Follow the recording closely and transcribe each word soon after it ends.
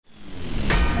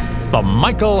The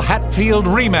Michael Hatfield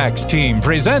RE/MAX team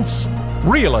presents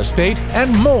Real Estate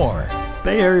and More.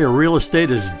 Bay Area real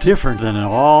estate is different than in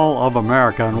all of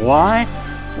America. And why?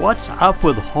 What's up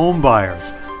with home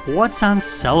buyers? What's on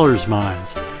sellers'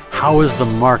 minds? How is the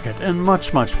market? And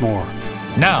much, much more.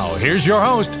 Now, here's your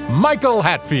host, Michael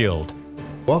Hatfield.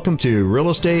 Welcome to Real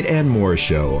Estate and More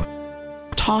Show.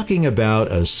 Talking about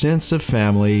a sense of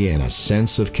family and a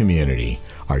sense of community.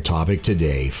 Our topic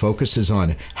today focuses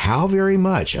on how very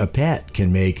much a pet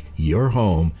can make your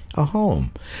home a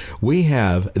home. We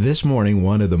have this morning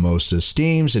one of the most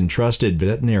esteemed and trusted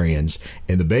veterinarians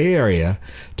in the Bay Area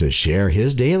to share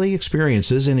his daily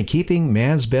experiences in keeping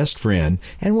man's best friend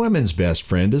and women's best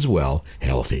friend as well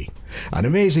healthy. An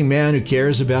amazing man who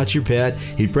cares about your pet.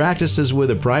 He practices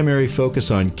with a primary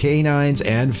focus on canines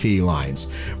and felines.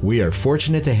 We are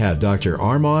fortunate to have Dr.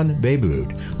 Armand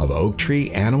Behboud of Oak Tree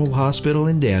Animal Hospital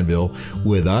in Danville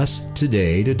with us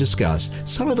today to discuss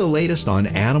some of the latest on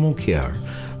animal care.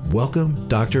 Welcome,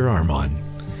 Dr. Armand.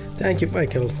 Thank you,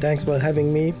 Michael. Thanks for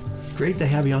having me. Great to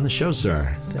have you on the show,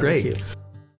 sir. Thank you.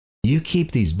 You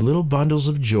keep these little bundles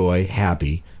of joy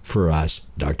happy for us,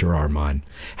 Dr. Armand.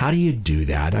 How do you do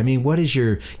that? I mean, what is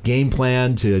your game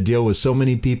plan to deal with so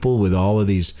many people with all of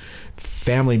these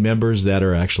family members that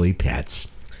are actually pets?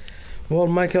 Well,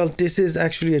 Michael, this is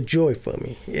actually a joy for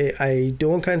me. I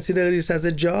don't consider this as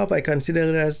a job. I consider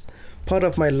it as part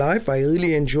of my life. I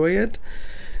really enjoy it.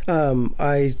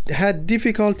 I had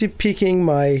difficulty picking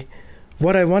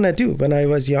what I want to do. When I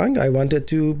was young, I wanted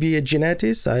to be a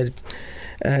geneticist,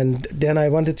 and then I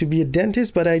wanted to be a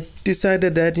dentist, but I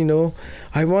decided that,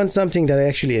 I want something that I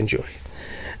actually enjoy.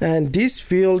 And this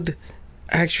field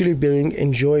actually brings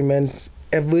enjoyment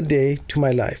every day to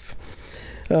my life.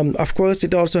 Of course,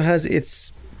 it also has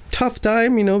its tough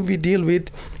time. We deal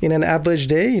with, in an average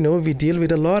day, we deal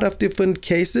with a lot of different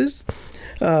cases.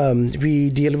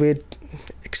 We deal with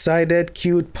excited,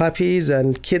 cute puppies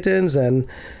and kittens and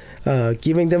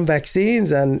giving them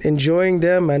vaccines and enjoying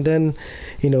them. And then,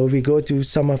 we go to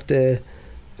some of the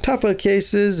tougher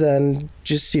cases and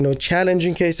just,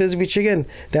 challenging cases, which again,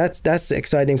 that's the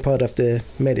exciting part of the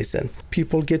medicine.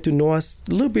 People get to know us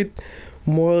a little bit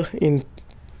more in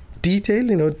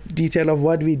detail, detail of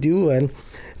what we do. And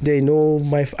they know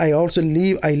I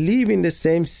live in the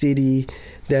same city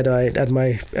that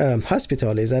my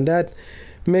hospital is. And that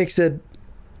makes it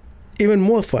even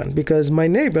more fun because my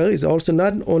neighbor is also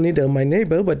not only my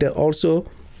neighbor, but they're also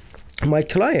my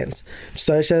clients,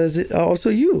 such as also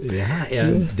you. Yeah,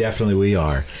 and definitely we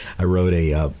are. I wrote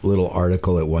a little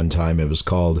article at one time. It was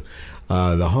called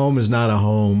The Home is Not a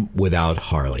Home Without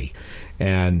Harley.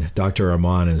 And Dr.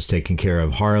 Armand is taking care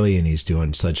of Harley, and he's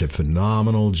doing such a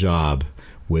phenomenal job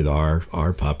with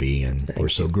our puppy, and we're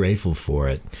so grateful for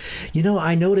it.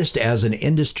 I noticed as an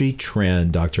industry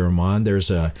trend, Dr. Armand,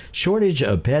 there's a shortage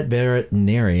of pet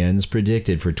veterinarians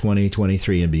predicted for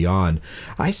 2023 and beyond.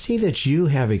 I see that you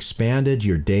have expanded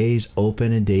your days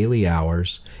open and daily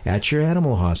hours at your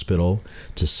animal hospital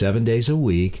to 7 days a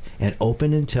week and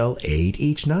open until 8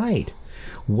 each night.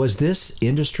 Was this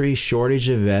industry shortage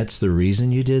of vets the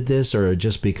reason you did this, or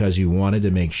just because you wanted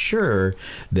to make sure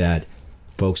that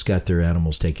folks got their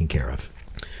animals taken care of?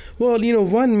 Well,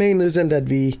 one main reason that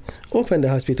we opened the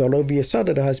hospital, or we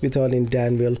started the hospital in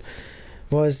Danville,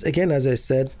 was, again, as I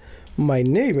said, my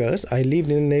neighbors. I lived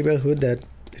in a neighborhood that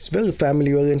is very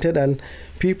family oriented, and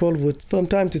people would, from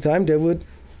time to time,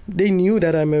 they knew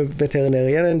that I'm a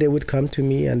veterinarian, and they would come to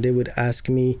me and they would ask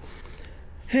me,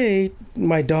 hey,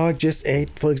 my dog just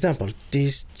ate, for example,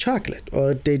 this chocolate,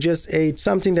 or they just ate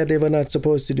something that they were not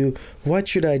supposed to do. What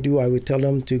should I do? I would tell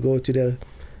them to go to the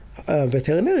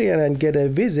veterinarian and get a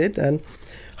visit. And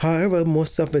however,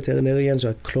 most of veterinarians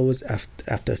are closed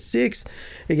after 6.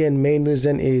 Again, main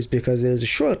reason is because there's a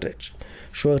shortage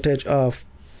of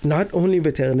not only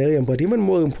veterinarian, but even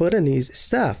more important is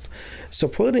staff,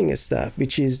 supporting a staff,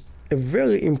 which is a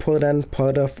very important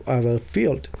part of our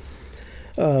field.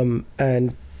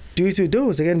 And due to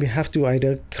those, again, we have to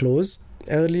either close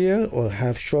earlier or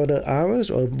have shorter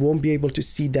hours, or won't be able to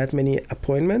see that many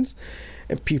appointments.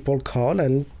 And people call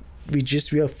and we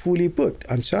are fully booked.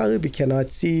 I'm sorry, we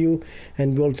cannot see you,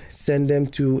 and we'll send them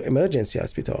to emergency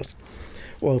hospitals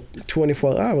or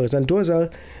 24 hours. And those are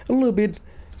a little bit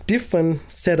different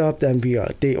setup than we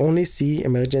are. They only see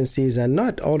emergencies, and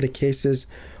not all the cases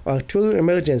are true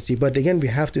emergency. But again, we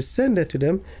have to send it to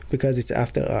them because it's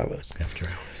after hours.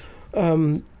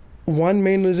 One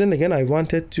main reason, again, I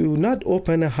wanted to not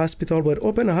open a hospital, but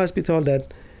open a hospital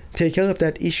that take care of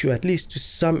that issue, at least to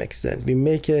some extent. We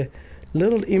make a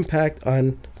little impact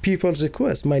on people's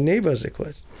requests, my neighbor's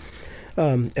requests.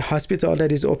 A hospital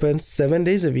that is open 7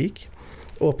 days a week,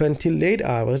 open till late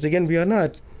hours. Again, we are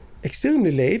not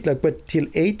extremely late, but till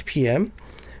 8 p.m.,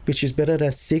 which is better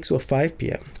than 6 or 5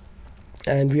 p.m.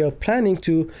 And we are planning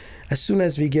to, as soon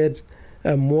as we get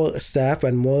more staff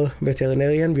and more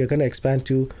veterinarian, we are going to expand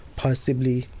to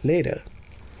possibly later.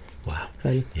 Wow.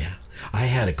 Yeah. I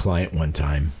had a client one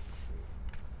time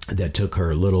that took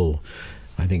her little,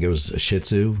 I think it was a Shih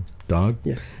Tzu dog,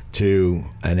 yes, to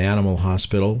an animal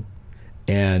hospital,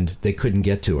 and they couldn't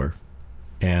get to her.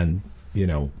 And,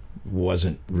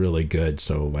 wasn't really good.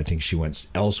 So I think she went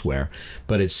elsewhere.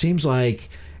 But it seems like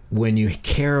when you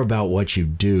care about what you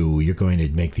do, you're going to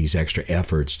make these extra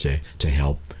efforts to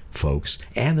help folks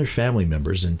and their family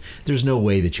members. And there's no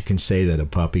way that you can say that a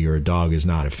puppy or a dog is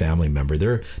not a family member.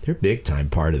 They're a big time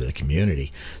part of the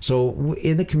community. So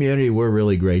in the community, we're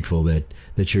really grateful that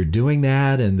you're doing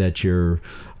that, and that you're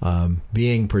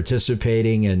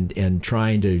participating and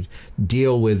trying to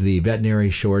deal with the veterinary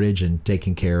shortage and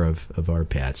taking care of our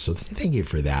pets. So thank you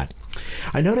for that.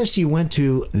 I noticed you went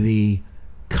to the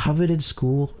coveted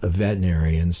School of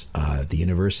Veterinarians, the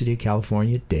University of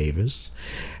California, Davis,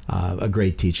 a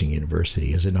great teaching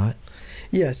university, is it not?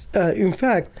 Yes. In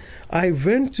fact, I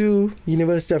went to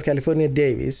University of California,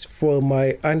 Davis for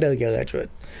my undergraduate.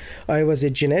 I was a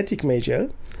genetic major.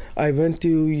 I went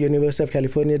to University of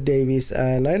California, Davis,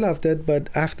 and I loved it. But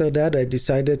after that, I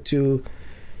decided to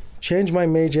change my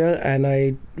major, and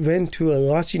I went to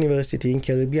Ross University in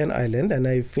Caribbean Island, and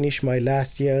I finished my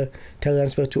last year,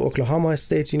 transfer to Oklahoma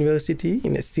State University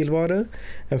in Stillwater,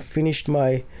 and finished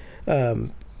my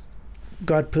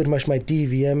got pretty much my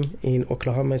DVM in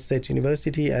Oklahoma State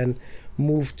University, and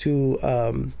moved to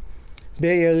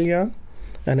Bay Area,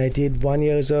 and I did 1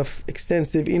 year of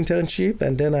extensive internship,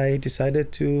 and then I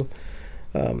decided to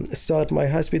start my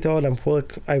hospital and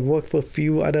I worked for a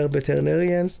few other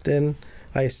veterinarians. Then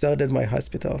I started my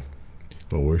hospital.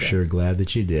 Well, we're sure glad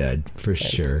that you did, for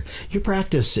sure. Your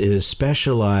practice is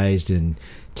specialized in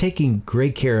taking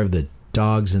great care of the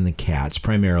dogs and the cats,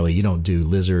 primarily. You don't do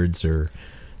lizards or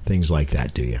things like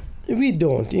that, do you? We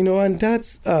don't, and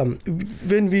that's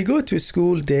when we go to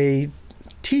school, they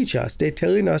teach us, they're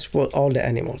telling us for all the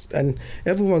animals, and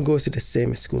everyone goes to the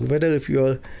same school, whether if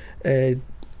you're a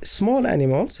small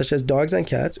animal such as dogs and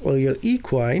cats, or you're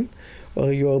equine,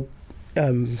 or you're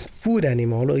food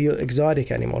animal, or your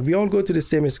exotic animal. We all go to the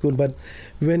same school, but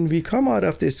when we come out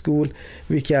of the school,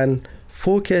 we can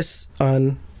focus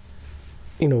on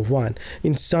one.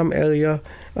 In some area,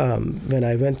 when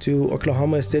I went to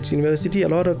Oklahoma State University, a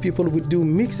lot of people would do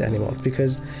mixed animals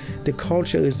because the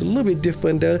culture is a little bit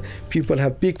different there. People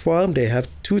have big farm, they have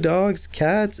 2 dogs,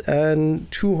 cats, and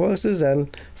 2 horses,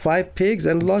 and 5 pigs,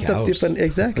 and lots Cows. of different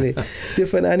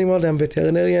animals. And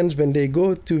veterinarians, when they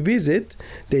go to visit,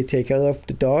 they take care of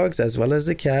the dogs as well as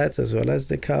the cats, as well as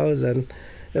the cows, and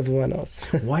everyone else.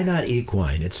 Why not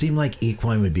equine? It seemed like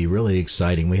equine would be really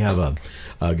exciting. We have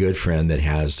a good friend that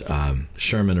has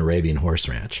Sherman Arabian Horse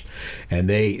Ranch, and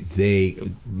they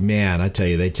man, I tell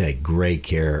you, they take great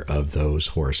care of those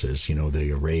horses.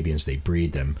 The Arabians, they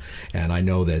breed them, and I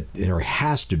know that there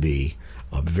has to be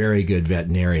a very good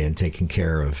veterinarian taking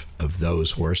care of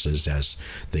those horses as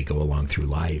they go along through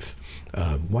life.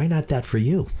 Why not that for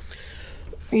you?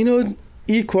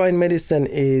 Equine medicine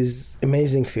is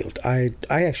amazing field. I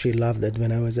actually loved it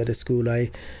when I was at a school. I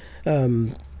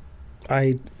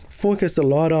focused a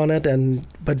lot on it,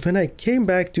 but when I came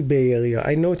back to Bay Area,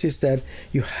 I noticed that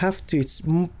you have to.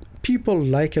 People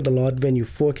like it a lot when you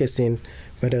focus in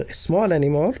whether a small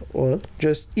animal or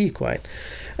just equine.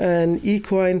 And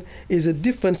equine is a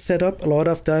different setup. A lot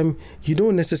of time you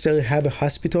don't necessarily have a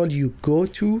hospital. You go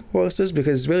to horses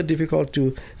because it's very difficult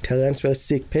to transfer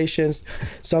sick patients.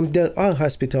 There are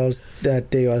hospitals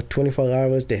that they are 24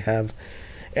 hours. They have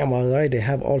MRI. They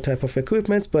have all type of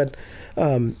equipment. But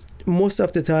most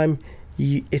of the time,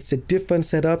 it's a different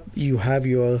setup. You have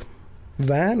your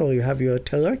van or you have your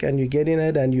truck, and you get in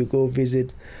it and you go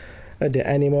visit the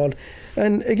animal.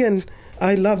 And again,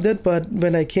 I loved it, but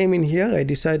when I came in here, I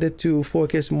decided to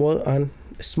focus more on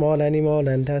small animal,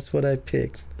 and that's what I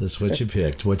picked. That's what you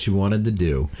picked, what you wanted to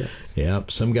do. Yes.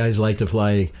 Yep. Some guys like to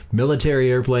fly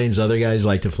military airplanes. Other guys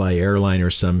like to fly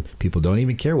airliners. Some people don't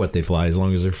even care what they fly as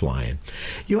long as they're flying.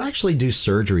 You actually do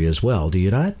surgery as well, do you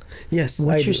not? Yes,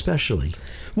 What's your specialty?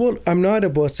 Well, I'm not a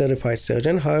board-certified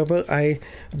surgeon. However,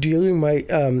 during my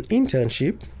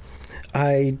internship,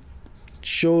 I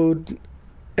showed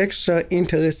extra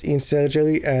interest in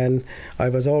surgery, and I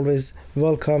was always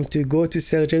welcome to go to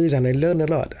surgeries, and I learned a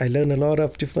lot. I learned a lot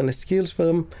of different skills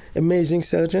from amazing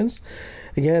surgeons.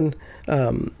 Again,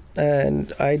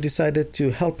 and I decided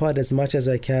to help out as much as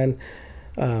I can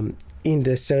in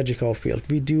the surgical field.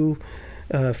 We do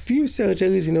A few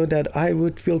surgeries, that I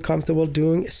would feel comfortable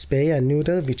doing: spay and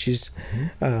neuter, which is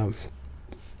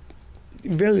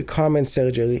very common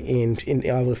surgery in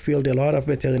our field. A lot of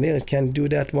veterinarians can do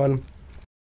that one.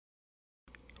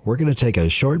 We're going to take a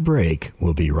short break.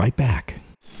 We'll be right back.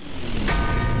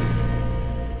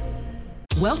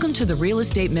 Welcome to the Real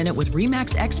Estate Minute with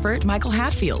RE/MAX expert Michael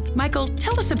Hatfield. Michael,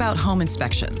 tell us about home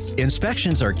inspections.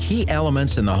 Inspections are key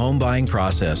elements in the home buying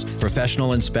process.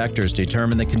 Professional inspectors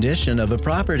determine the condition of a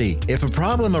property. If a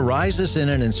problem arises in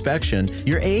an inspection,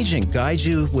 your agent guides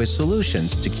you with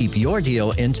solutions to keep your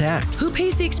deal intact. Who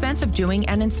pays the expense of doing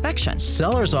an inspection?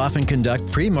 Sellers often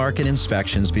conduct pre-market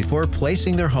inspections before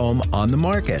placing their home on the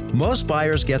market. Most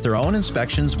buyers get their own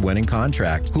inspections when in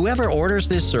contract. Whoever orders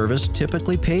this service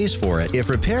typically pays for it.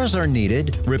 If repairs are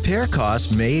needed, repair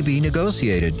costs may be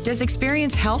negotiated. Does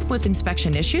experience help with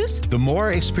inspection issues? The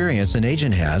more experience an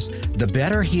agent has, the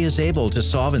better he is able to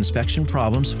solve inspection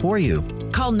problems for you.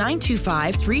 Call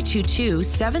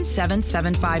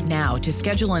 925-322-7775 now to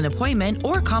schedule an appointment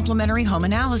or complimentary home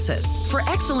analysis. For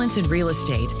excellence in real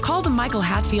estate, call the Michael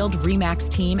Hatfield RE/MAX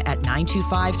team at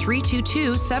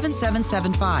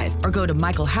 925-322-7775 or go to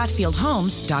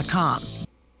michaelhatfieldhomes.com.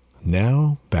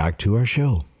 Now, back to our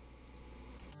show.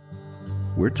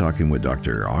 We're talking with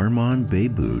Dr. Armand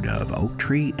Behboud of Oak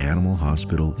Tree Animal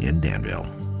Hospital in Danville.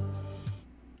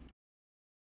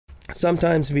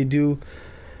 Sometimes we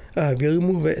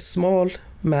remove a small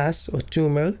mass or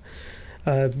tumor.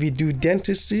 We do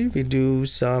dentistry. We do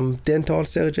some dental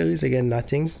surgeries. Again,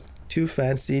 nothing too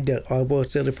fancy. There are board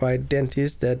certified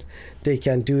dentists that they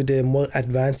can do the more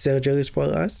advanced surgeries for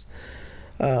us.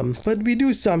 But we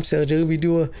do some surgery. We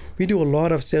do a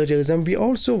lot of surgeries, and we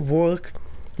also work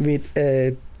with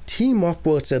a team of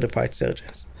board certified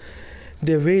surgeons.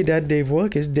 The way that they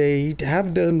work is they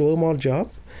have their normal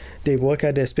job. They work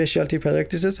at their specialty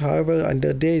practices. However, on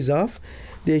their days off,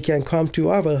 they can come to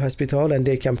our hospital and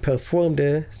they can perform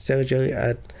the surgery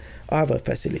at our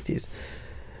facilities.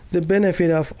 The benefit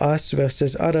of us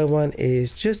versus other one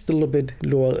is just a little bit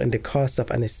lower in the cost of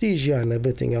anesthesia and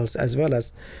everything else, as well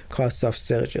as cost of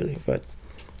surgery. But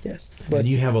yes, and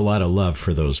you have a lot of love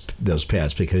for those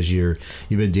pets because you've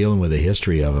been dealing with a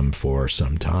history of them for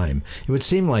some time. It would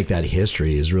seem like that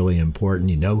history is really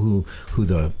important. You know who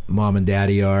the mom and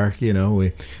daddy are.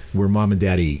 We're mom and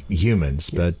daddy humans,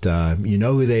 yes. But you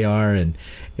know who they are, and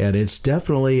it's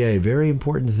definitely a very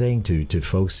important thing to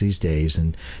folks these days.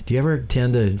 And do you ever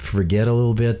tend to forget a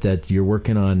little bit that you're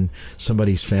working on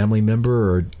somebody's family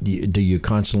member, or do you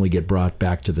constantly get brought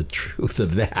back to the truth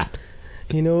of that?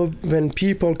 When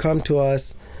people come to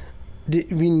us,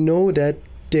 we know that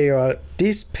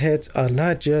these pets are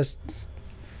not just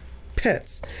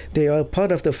pets. They are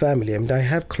part of the family. I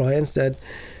have clients that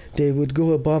they would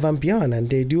go above and beyond, and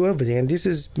they do everything. And this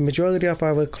is majority of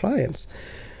our clients.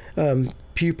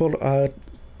 People are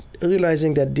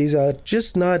realizing that these are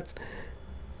just not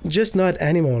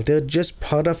animals. They're just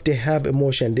they have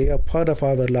emotion. They are part of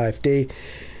our life. They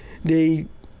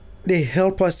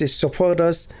help us. They support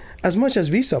us as much as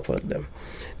we support them.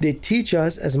 They teach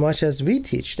us as much as we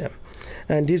teach them.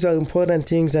 And these are important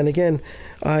things. And again,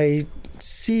 I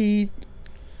see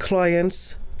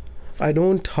clients. I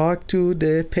don't talk to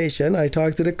the patient. I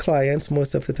talk to the clients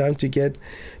most of the time to get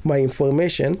my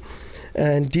information.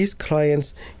 And these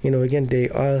clients, again,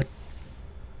 they're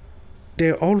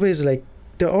always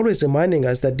reminding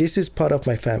us that this is part of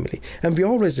my family. And we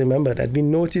always remember that. We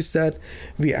notice that.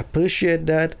 We appreciate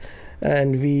that.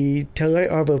 And we try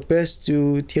our best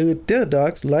to treat their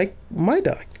dogs like my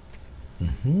dog.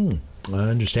 Mm-hmm. I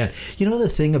understand. The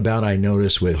thing I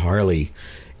notice with Harley,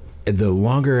 the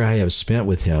longer I have spent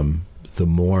with him, the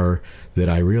more that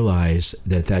I realize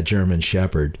that German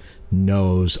Shepherd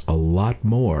knows a lot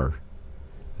more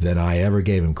than I ever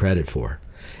gave him credit for.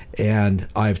 And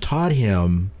I've taught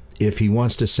him, if he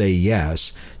wants to say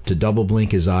yes, to double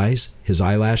blink his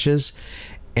eyelashes,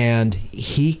 and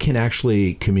he can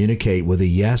actually communicate with a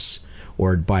yes,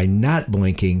 or by not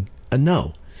blinking, a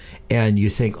no. And you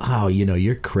think, oh,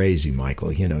 you're crazy,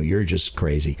 Michael. You're just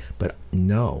crazy. But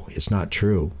no, it's not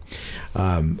true.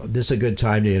 This is a good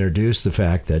time to introduce the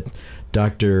fact that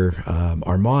Dr.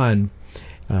 Armand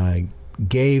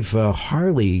gave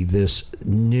Harley this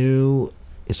new,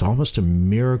 it's almost a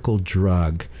miracle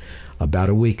drug about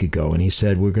a week ago. And he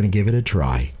said, we're going to give it a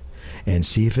try and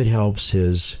see if it helps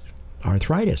his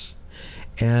arthritis.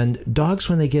 And dogs,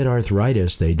 when they get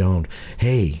arthritis, they don't,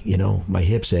 hey, my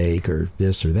hips ache or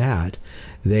this or that.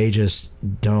 They just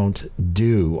don't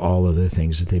do all of the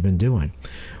things that they've been doing.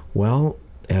 Well,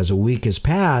 as a week has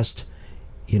passed,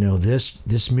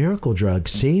 this miracle drug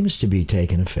seems to be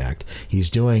taking effect. He's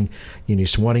doing,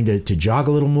 he's wanting to jog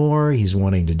a little more. He's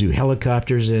wanting to do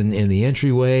helicopters in the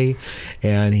entryway,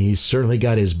 and he's certainly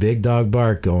got his big dog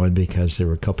bark going, because there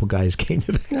were a couple guys came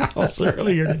to the house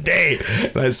earlier today,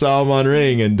 and I saw him on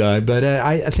Ring. And but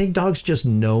I think dogs just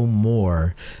know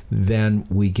more than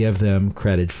we give them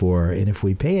credit for, and if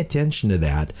we pay attention to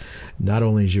that, not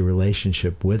only is your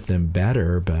relationship with them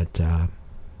better, but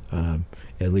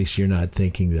at least you're not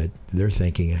thinking that they're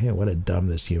thinking, hey, what a dumb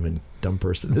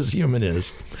person this human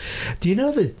is. Do you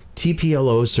know the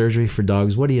TPLO surgery for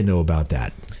dogs? What do you know about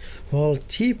that? Well,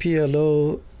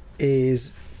 TPLO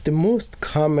is the most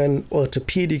common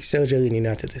orthopedic surgery in the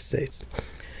United States.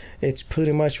 It's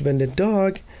pretty much when the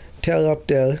dog tear up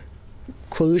their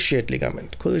cruciate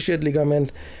ligament. Cruciate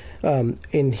ligament,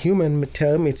 in human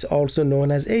term, it's also known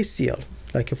as ACL,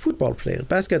 like a football player,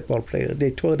 basketball player.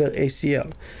 They tore their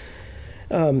ACL.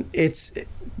 It's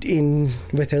in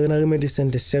veterinary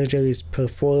medicine, the surgery is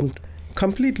performed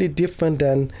completely different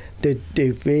than the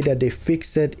way that they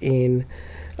fix it in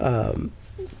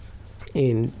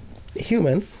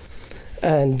human,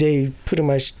 and they pretty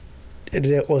much,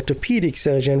 the orthopedic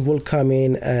surgeon will come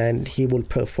in and he will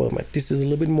perform it. This is a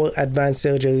little bit more advanced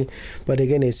surgery, but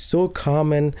again, it's so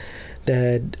common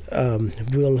that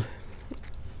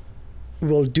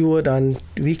we'll do it on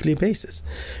weekly basis.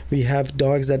 We have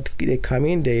dogs that they come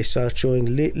in, they start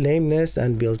showing lameness,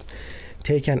 and we'll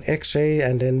take an x-ray,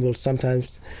 and then we'll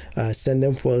sometimes send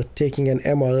them for taking an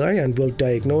MRI, and we'll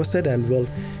diagnose it, and we'll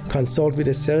consult with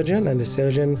the surgeon, and the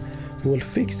surgeon will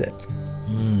fix it.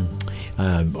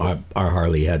 Our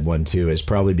Harley had one too. It's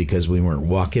probably because we weren't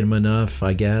walking him enough,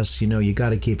 I guess. You got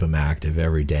to keep him active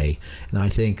every day. And I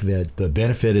think that the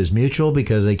benefit is mutual,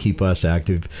 because they keep us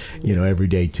active, every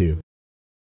day too.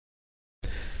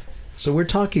 So we're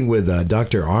talking with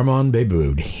Dr. Armand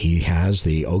Behboud. He has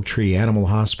the Oak Tree Animal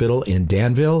Hospital in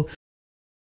Danville.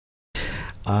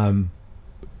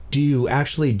 Do you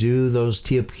actually do those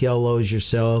TPLOs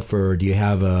yourself, or do you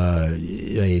have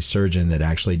a surgeon that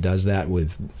actually does that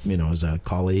with, as a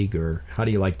colleague, or how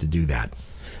do you like to do that?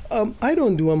 I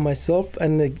don't do them myself,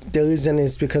 and the reason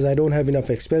is because I don't have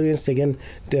enough experience. Again,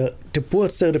 the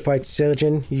board-certified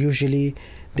surgeon, usually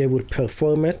they will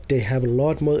perform it. They have a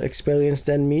lot more experience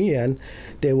than me, and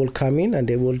they will come in and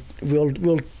they will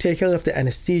take care of the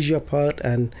anesthesia part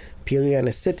and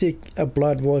peri-anesthetic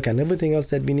blood work and everything else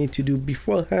that we need to do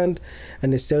beforehand.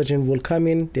 And the surgeon will come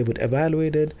in, they would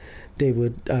evaluate it, they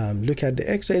would look at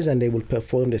the x-rays, and they will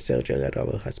perform the surgery at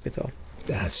our hospital.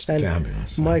 That's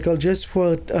fabulous. Michael, just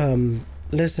for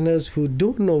listeners who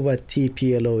don't know what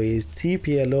TPLO is,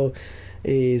 TPLO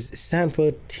stands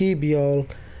for tibial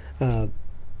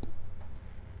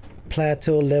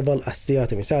plateau level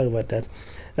osteotomy. Sorry about that.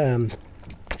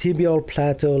 Tibial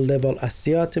plateau level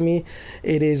osteotomy.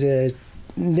 It is a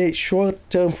short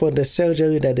term for the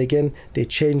surgery that, again, they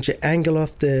change the angle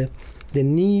of the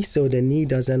knee so the knee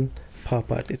doesn't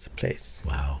pop out its place.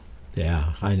 Wow.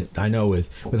 Yeah, I know with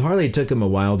Harley, it took him a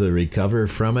while to recover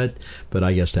from it, but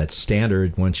I guess that's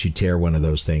standard. Once you tear one of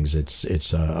those things,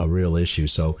 it's a real issue.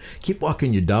 So keep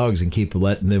walking your dogs and keep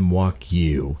letting them walk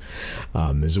you,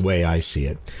 is the way I see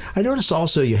it. I notice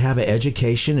also you have an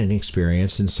education and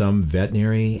experience in some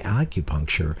veterinary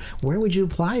acupuncture. Where would you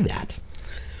apply that?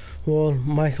 Well,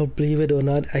 Michael, believe it or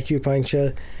not,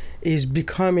 acupuncture is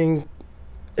becoming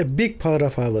a big part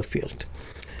of our field.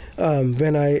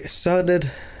 When I started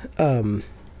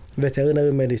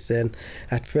veterinary medicine,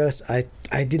 at first I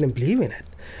didn't believe in it,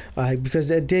 because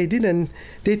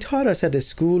they taught us at the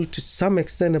school to some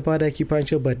extent about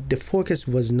acupuncture, but the focus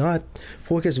was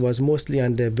mostly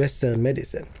on the Western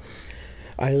medicine.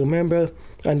 I remember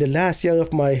on the last year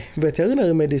of my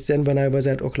veterinary medicine, when I was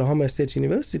at Oklahoma State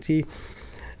University,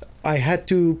 I had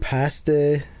to pass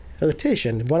the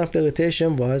rotation. One of the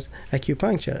rotation was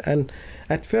acupuncture, and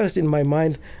at first in my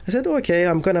mind I said, okay,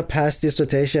 I'm gonna pass this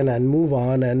rotation and move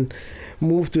on and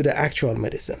move to the actual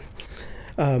medicine.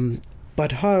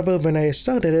 But however, when I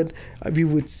started it, we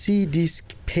would see these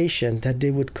patients that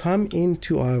they would come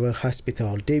into our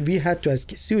hospital. We had to, as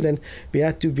a student, we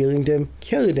had to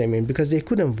carry them in, because they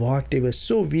couldn't walk. They were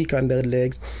so weak on their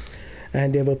legs,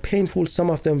 and they were painful. Some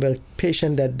of them were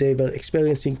patients that they were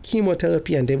experiencing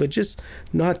chemotherapy, and they were just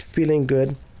not feeling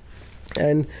good.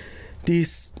 And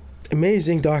this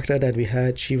amazing doctor that we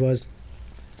had, she would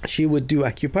do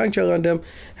acupuncture on them,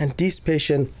 and this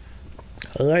patient,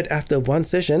 right after one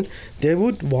session, they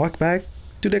would walk back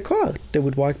to the car. They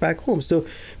would walk back home. So,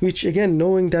 which again,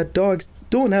 knowing that dogs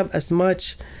don't have as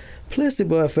much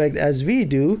placebo effect as we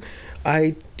do,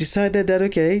 I decided that,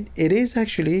 okay, it is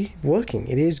actually working.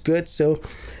 It is good. So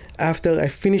after I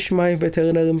finished my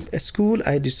veterinary school,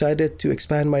 I decided to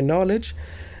expand my knowledge,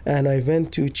 and I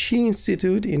went to Chi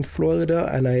Institute in Florida,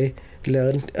 and I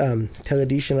learned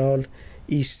traditional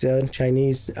Eastern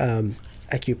Chinese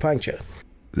acupuncture.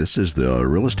 This is the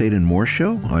Real Estate and More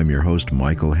Show. I'm your host,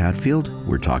 Michael Hatfield.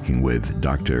 We're talking with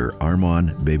Dr.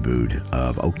 Armand Beyboud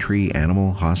of Oak Tree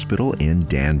Animal Hospital in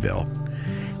Danville.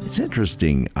 It's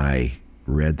interesting. I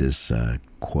read this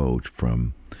quote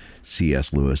from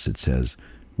C.S. Lewis. It says,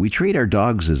 "We treat our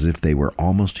dogs as if they were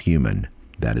almost human.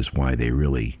 That is why they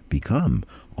really become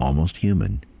almost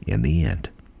human in the end."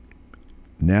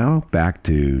 Now back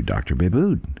to Dr.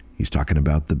 Beyboud. He's talking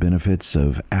about the benefits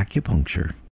of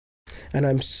acupuncture. And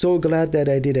I'm so glad that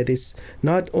I did it. It's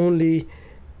not only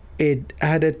it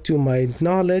added to my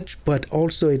knowledge, but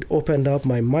also it opened up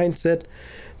my mindset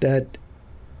that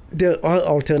there are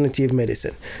alternative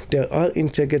medicine. There are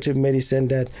integrative medicine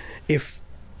that if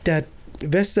that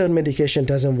Western medication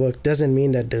doesn't work, doesn't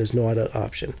mean that there's no other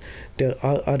option. There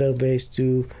are other ways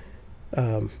to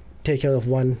take care of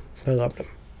one problem.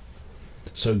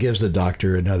 So it gives the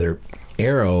doctor another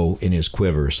arrow in his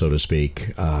quiver, so to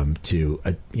speak, to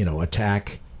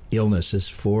attack illnesses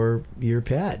for your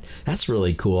pet. That's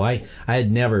really cool. I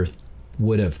had never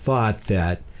would have thought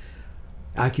that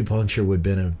acupuncture would have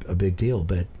been a big deal,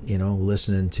 but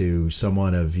listening to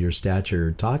someone of your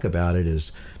stature talk about it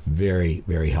is very,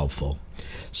 very helpful.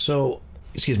 So,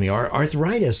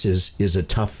 arthritis is a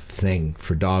tough thing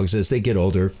for dogs as they get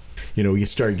older. You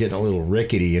start getting a little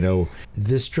rickety.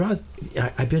 This drug,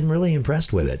 I've been really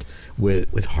impressed with it,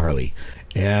 with Harley,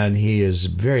 and he is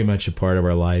very much a part of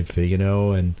our life.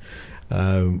 And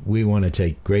we want to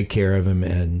take great care of him.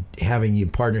 And having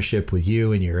in partnership with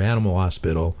you and your animal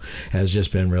hospital has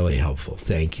just been really helpful.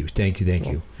 Thank you.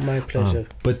 My pleasure.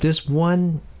 But this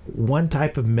one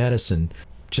type of medicine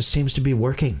just seems to be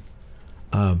working.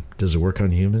 Does it work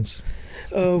on humans?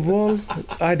 Well,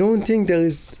 I don't think there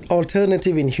is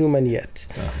alternative in human yet.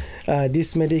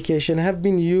 This medication have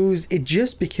been used. It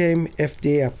just became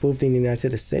FDA approved in the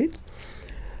United States.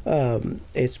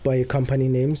 It's by a company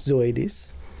named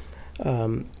Zoetis,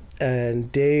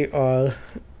 and they are.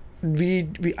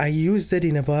 I used it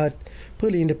in about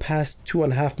probably in the past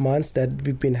 2.5 months that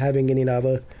we've been having it in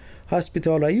our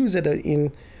hospital. I use it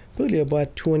in probably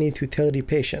about 20 to 30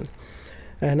 patients,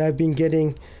 and I've been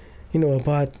getting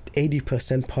about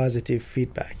 80% positive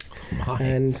feedback.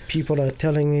 And people are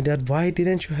telling me that, why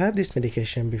didn't you have this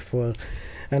medication before?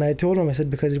 And I told them, I said,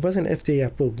 because it wasn't FDA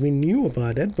approved. We knew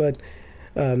about it, but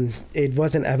it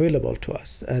wasn't available to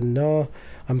us. And now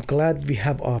I'm glad we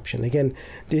have option. Again,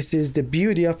 this is the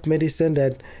beauty of medicine,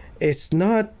 that it's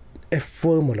not a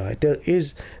formula. There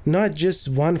is not just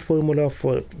one formula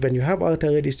for when you have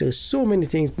arthritis. There's so many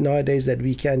things nowadays that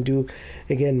we can do.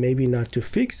 Again, maybe not to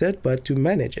fix it, but to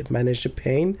manage it, manage the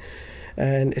pain,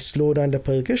 and slow down the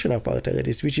progression of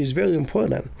arthritis, which is very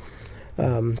important.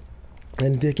 And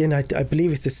again, I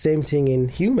believe it's the same thing in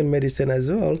human medicine as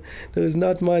well. There is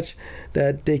not much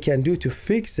that they can do to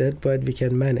fix it, but we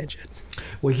can manage it.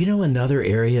 Well, another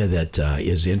area that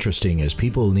is interesting is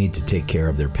people need to take care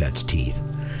of their pets' teeth.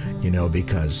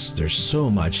 Because there's so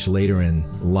much later in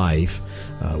life.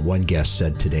 One guest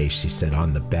said today, she said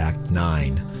on the back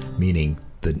 9, meaning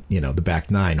the back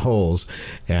 9 holes,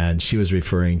 and she was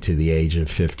referring to the age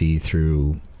of 50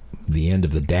 through the end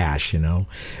of the dash,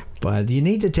 But you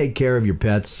need to take care of your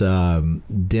pet's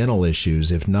dental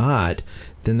issues. If not,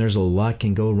 then there's a lot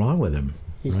can go wrong with them,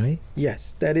 right?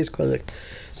 Yes, that is correct.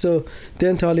 So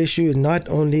dental issues, not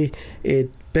only it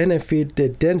benefit the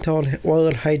dental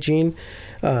oral hygiene,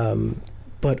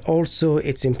 but also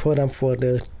it's important for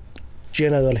the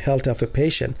general health of a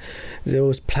patient.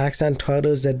 Those plaques and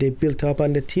tartars that they built up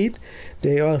on the teeth,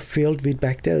 they are filled with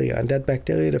bacteria, and that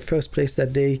bacteria, the first place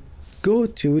that they go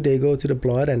to the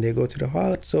blood and they go to the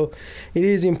heart. So it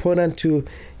is important to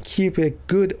keep a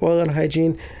good oral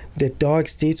hygiene. The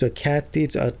dog's teeth or cat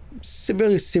teeth are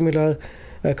very similar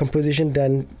composition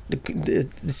than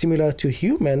similar to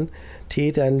human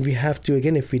teeth, and we have to,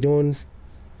 again, if we don't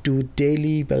do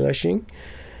daily brushing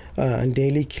and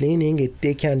daily cleaning,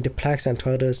 the plaques and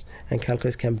tartars and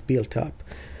calculus can build up.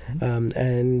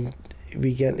 And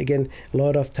we get, again, a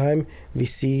lot of time we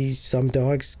see some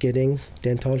dogs getting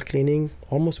dental cleaning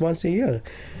almost once a year,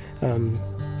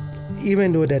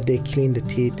 even though that they clean the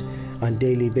teeth on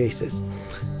daily basis.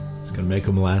 It's going to make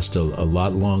them last a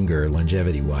lot longer,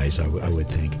 longevity-wise, I would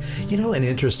think. An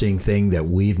interesting thing that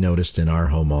we've noticed in our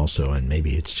home also, and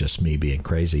maybe it's just me being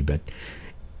crazy, but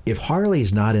if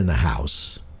Harley's not in the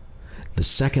house, the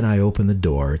second I open the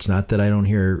door, it's not that I don't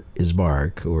hear his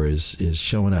bark or his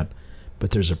showing up,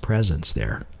 but there's a presence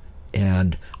there.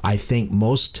 And I think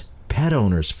most pet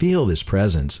owners feel this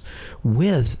presence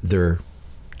with their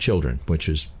children, which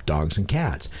is dogs and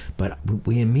cats. But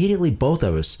we immediately, both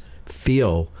of us,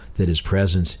 feel that his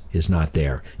presence is not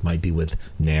there. It might be with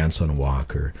Nance on a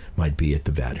walk, or might be at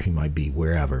the vet, or he might be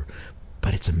wherever.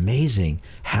 But it's amazing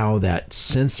how that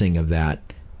sensing of that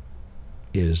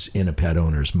is in a pet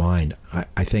owner's mind. I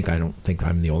don't think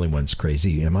I'm the only one that's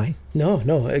crazy, am I? No.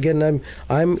 Again,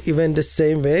 I'm even the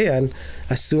same way. And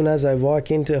as soon as I walk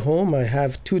into home, I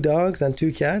have 2 dogs and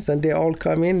 2 cats, and they all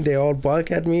come in, they all bark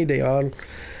at me, they all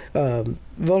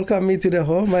welcome me to the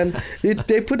home, and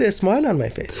they put a smile on my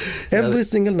face every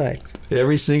single night.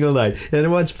 Every single night.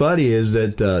 And what's funny is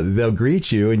that they'll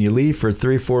greet you, and you leave for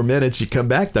 3-4 minutes, you come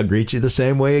back, they'll greet you the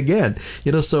same way again.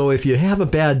 So if you have a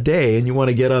bad day and you want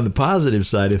to get on the positive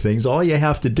side of things, all you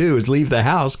have to do is leave the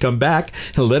house, come back,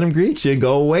 and let them greet you,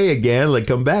 go away again,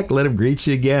 come back, let them greet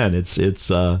you again. It's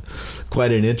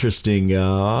quite an interesting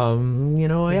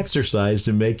exercise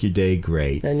to make your day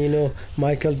great. And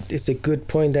Michael, it's a good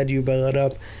point that you brought up.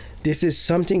 This is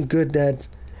something good that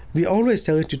we always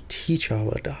try to teach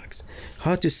our dogs.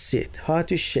 How to sit, how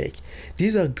to shake.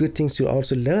 These are good things to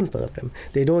also learn from them.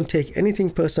 They don't take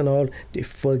anything personal. They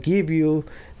forgive you.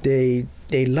 They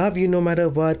love you no matter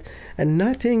what. And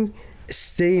nothing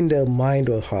stays in their mind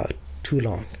or heart too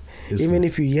long. Even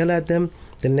if you yell at them,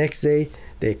 the next day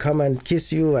they come and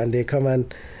kiss you, and they come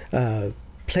and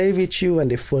play with you, and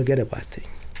they forget about things.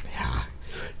 Yeah.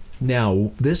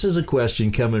 Now, this is a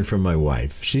question coming from my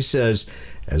wife. She says,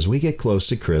 as we get close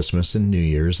to Christmas and New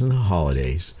Year's and the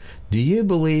holidays, do you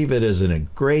believe it is a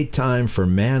great time for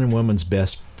man and woman's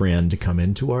best friend to come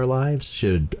into our lives?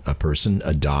 Should a person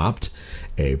adopt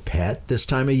a pet this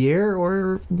time of year,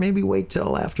 or maybe wait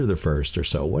till after the 1st or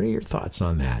so? What are your thoughts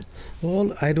on that?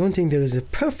 Well, I don't think there is a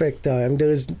perfect time.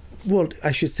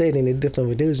 I should say it in a different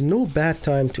way. There is no bad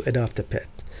time to adopt a pet.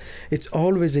 It's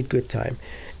always a good time.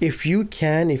 If you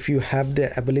have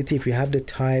the ability, if you have the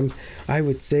time, I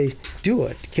would say do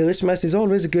it. Christmas is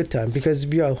always a good time because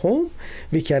we are home.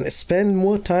 We can spend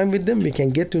more time with them. We can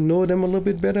get to know them a little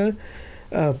bit better.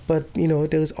 But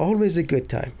there is always a good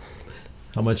time.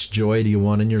 How much joy do you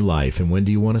want in your life, and when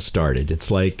do you want to start it? It's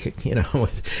like,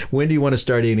 when do you want to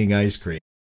start eating ice cream?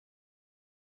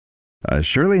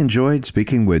 Shirley enjoyed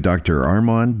speaking with Dr.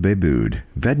 Armand Beboud,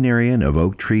 veterinarian of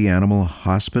Oak Tree Animal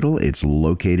Hospital. It's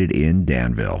located in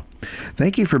Danville.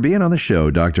 Thank you for being on the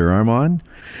show, Dr. Armand.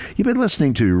 You've been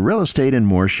listening to Real Estate and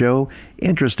More Show.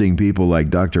 Interesting people like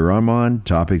Dr. Armand,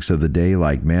 topics of the day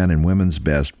like man and woman's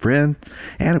best friend,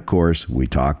 and of course, we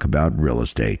talk about real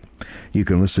estate. You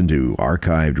can listen to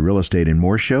archived Real Estate and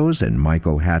More shows at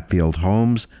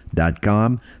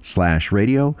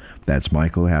michaelhatfieldhomes.com/radio. That's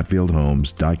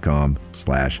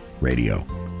michaelhatfieldhomes.com/radio.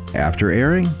 After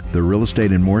airing, the Real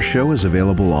Estate and More Show is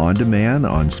available on demand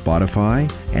on Spotify,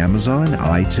 Amazon,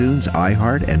 iTunes,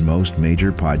 iHeart, and most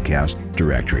major podcast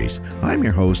directories. I'm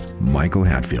your host, Michael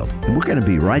Hatfield, and we're going to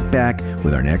be right back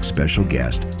with our next special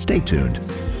guest. Stay tuned.